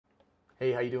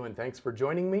Hey, how you doing? Thanks for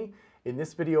joining me. In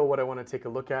this video, what I want to take a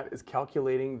look at is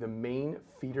calculating the main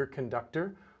feeder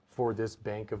conductor for this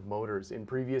bank of motors. In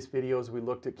previous videos, we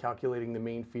looked at calculating the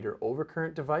main feeder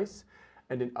overcurrent device,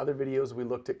 and in other videos, we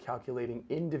looked at calculating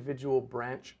individual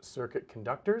branch circuit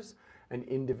conductors and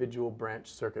individual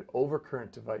branch circuit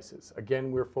overcurrent devices.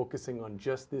 Again, we're focusing on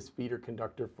just this feeder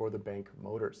conductor for the bank of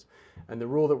motors. And the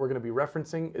rule that we're going to be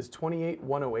referencing is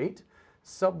 28108,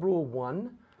 subrule 1,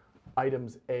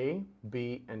 items A,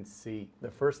 B, and C. The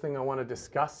first thing I want to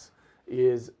discuss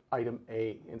is item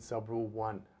A in subrule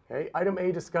 1. Okay? Item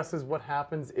A discusses what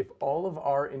happens if all of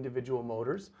our individual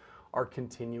motors are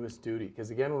continuous duty. Because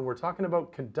again, when we're talking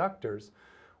about conductors,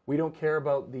 we don't care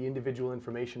about the individual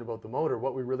information about the motor.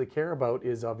 What we really care about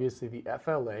is obviously the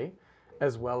FLA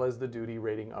as well as the duty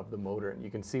rating of the motor. And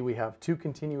you can see we have two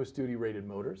continuous duty rated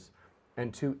motors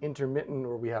and two intermittent,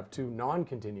 or we have two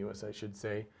non-continuous, I should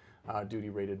say, duty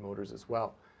rated motors as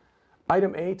well.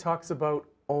 Item A talks about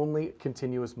only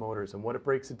continuous motors, and what it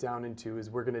breaks it down into is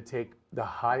we're going to take the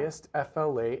highest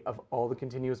FLA of all the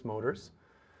continuous motors,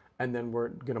 and then we're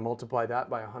going to multiply that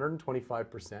by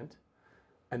 125%,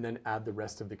 and then add the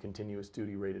rest of the continuous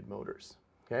duty rated motors.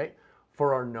 Okay?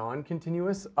 For our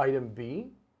non-continuous, item B,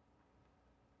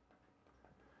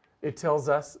 it tells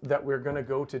us that we're going to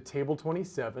go to table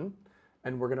 27,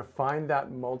 and we're going to find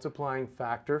that multiplying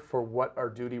factor for what our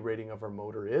duty rating of our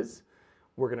motor is.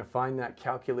 We're going to find that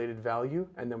calculated value,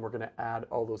 and then we're going to add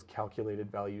all those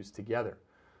calculated values together.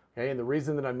 Okay, and the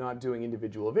reason that I'm not doing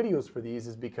individual videos for these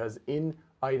is because in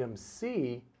item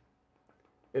C,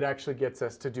 it actually gets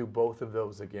us to do both of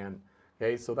those again.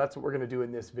 Okay, so that's what we're going to do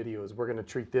in this video, is we're going to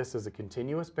treat this as a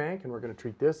continuous bank, and we're going to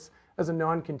treat this as a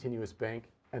non-continuous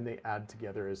bank, and they add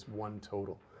together as one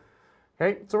total.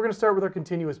 Okay, so we're going to start with our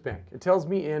continuous bank. It tells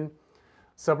me in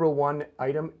subrule 1,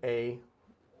 item A,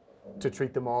 to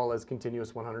treat them all as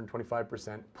continuous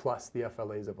 125% plus the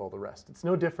FLAs of all the rest. It's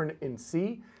no different in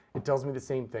C. It tells me the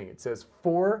same thing. It says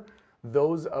for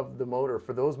those of the motor,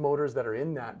 for those motors that are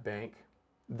in that bank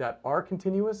that are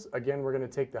continuous, again, we're going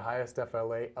to take the highest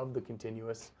FLA of the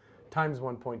continuous times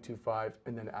 1.25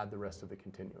 and then add the rest of the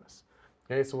continuous.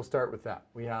 Okay, so we'll start with that.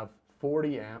 We have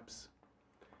 40 amps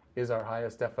is our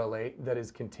highest FLA that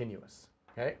is continuous.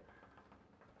 Okay,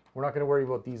 we're not going to worry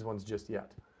about these ones just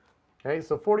yet. Okay,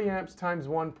 so 40 amps times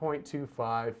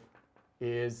 1.25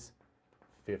 is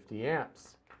 50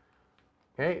 amps.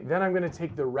 Okay, then I'm going to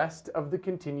take the rest of the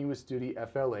continuous duty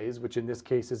FLAs, which in this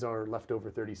case is our leftover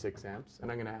 36 amps, and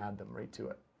I'm going to add them right to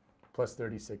it, plus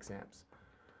 36 amps.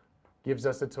 Gives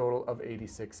us a total of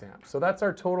 86 amps. So that's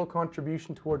our total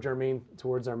contribution towards our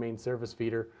main service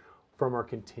feeder from our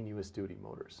continuous duty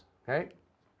motors. Okay,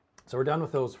 so we're done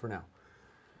with those for now.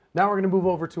 Now we're going to move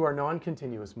over to our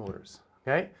non-continuous motors.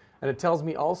 Okay, and it tells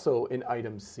me also in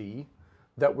item C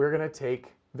that we're going to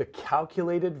take the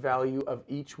calculated value of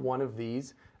each one of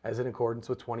these as in accordance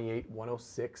with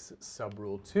 28106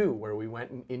 subrule 2, where we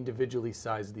went and individually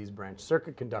sized these branch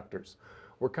circuit conductors.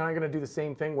 We're kind of going to do the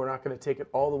same thing. We're not going to take it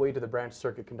all the way to the branch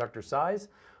circuit conductor size,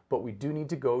 but we do need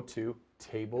to go to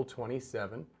table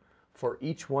 27 for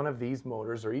each one of these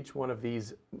motors or each one of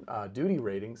these duty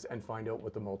ratings and find out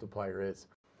what the multiplier is.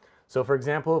 So for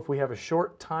example, if we have a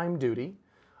short time duty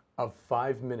of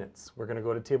 5 minutes, we're going to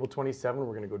go to table 27,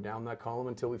 we're going to go down that column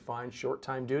until we find short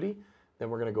time duty, then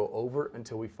we're going to go over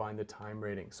until we find the time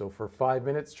rating. So for 5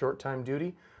 minutes short time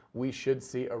duty, we should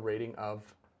see a rating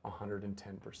of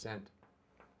 110%.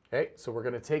 Okay, so we're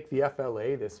going to take the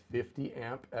FLA, this 50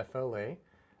 amp FLA,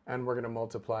 and we're going to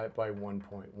multiply it by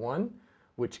 1.1,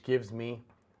 which gives me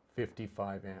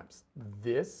 55 amps.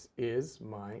 This is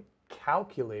my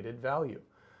calculated value.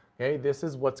 Okay, this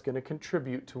is what's going to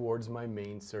contribute towards my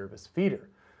main service feeder.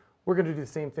 We're going to do the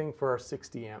same thing for our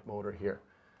 60 amp motor here.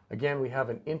 Again, we have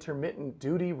an intermittent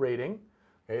duty rating.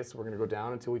 Okay, so we're going to go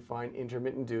down until we find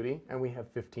intermittent duty, and we have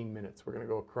 15 minutes. We're going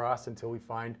to go across until we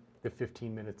find the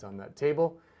 15 minutes on that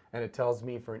table, and it tells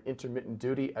me for an intermittent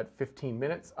duty at 15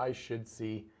 minutes, I should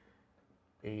see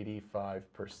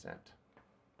 85%.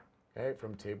 Okay,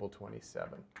 from table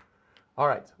 27. All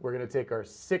right, we're going to take our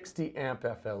 60 amp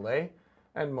FLA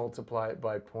and multiply it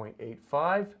by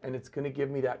 0.85, and it's going to give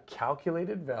me that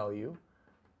calculated value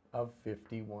of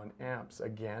 51 amps.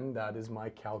 Again, that is my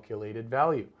calculated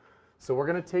value. So we're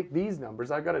going to take these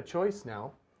numbers. I've got a choice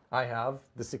now. I have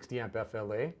the 60 amp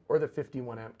FLA or the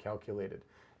 51 amp calculated.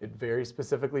 It very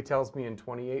specifically tells me in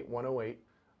 28108,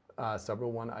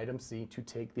 subrule 1, item C, to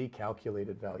take the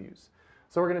calculated values.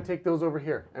 So we're going to take those over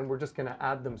here, and we're just going to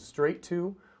add them straight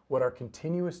to what our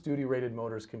continuous duty rated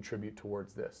motors contribute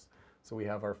towards this. So we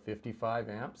have our 55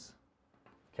 amps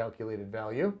calculated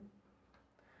value,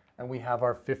 and we have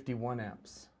our 51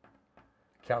 amps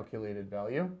calculated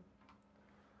value.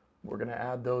 We're going to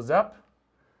add those up,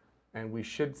 and we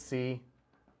should see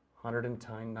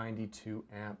 192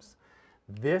 amps.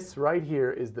 This right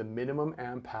here is the minimum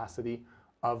ampacity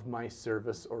of my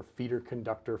service or feeder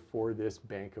conductor for this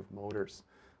bank of motors.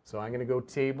 So I'm going to go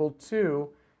table 2.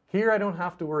 Here I don't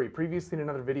have to worry. Previously in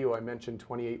another video I mentioned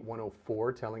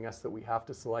 28104 telling us that we have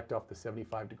to select off the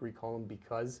 75-degree column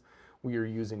because we are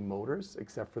using motors,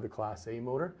 except for the Class A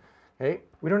motor. Okay,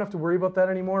 we don't have to worry about that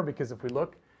anymore because if we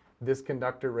look, this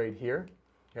conductor right here,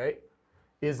 okay,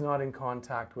 is not in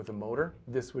contact with a motor.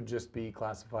 This would just be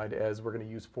classified as, we're going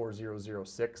to use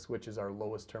 4006, which is our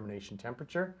lowest termination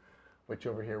temperature, which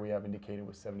over here we have indicated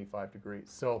was 75 degrees.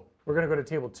 So we're going to go to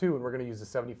table 2 and we're going to use the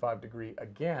 75 degree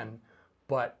again,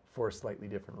 but for a slightly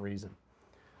different reason.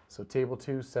 So table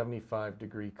 2, 75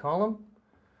 degree column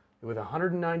with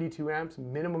 192 amps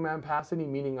minimum ampacity,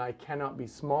 meaning I cannot be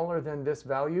smaller than this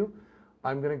value.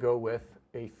 I'm going to go with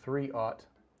a 3/0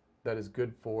 that is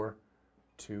good for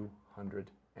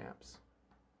 200 amps.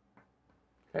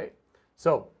 Okay,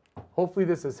 so hopefully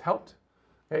this has helped.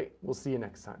 Hey, we'll see you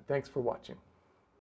next time. Thanks for watching.